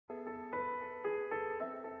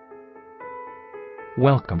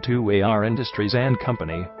Welcome to AR Industries and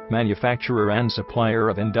Company, manufacturer and supplier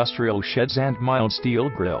of industrial sheds and mild steel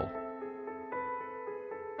grill.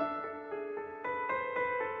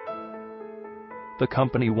 The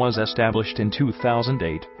company was established in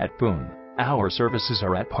 2008 at Pune. Our services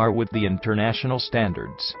are at par with the international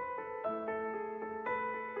standards.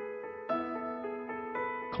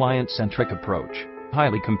 Client-centric approach,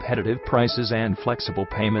 highly competitive prices and flexible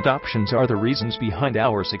payment options are the reasons behind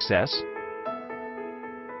our success.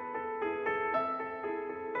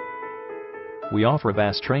 We offer a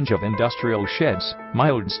vast range of industrial sheds,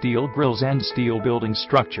 mild steel grills and steel building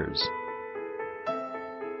structures.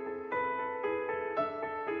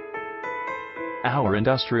 Our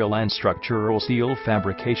industrial and structural steel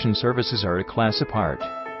fabrication services are a class apart.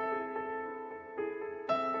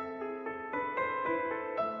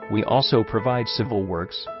 We also provide civil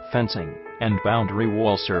works, fencing, and boundary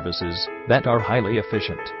wall services that are highly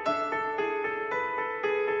efficient.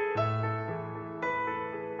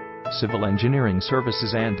 Civil engineering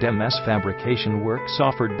services and MS fabrication works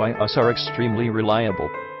offered by us are extremely reliable.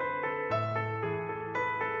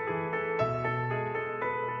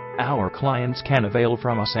 Our clients can avail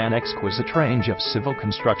from us an exquisite range of civil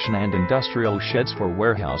construction and industrial sheds for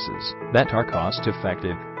warehouses that are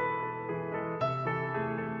cost-effective.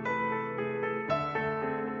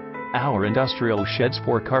 Our industrial sheds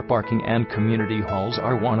for car parking and community halls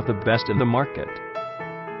are one of the best in the market.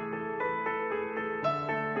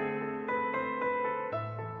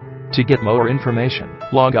 To get more information,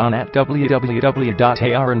 log on at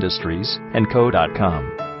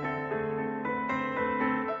www.arindustriesandco.com.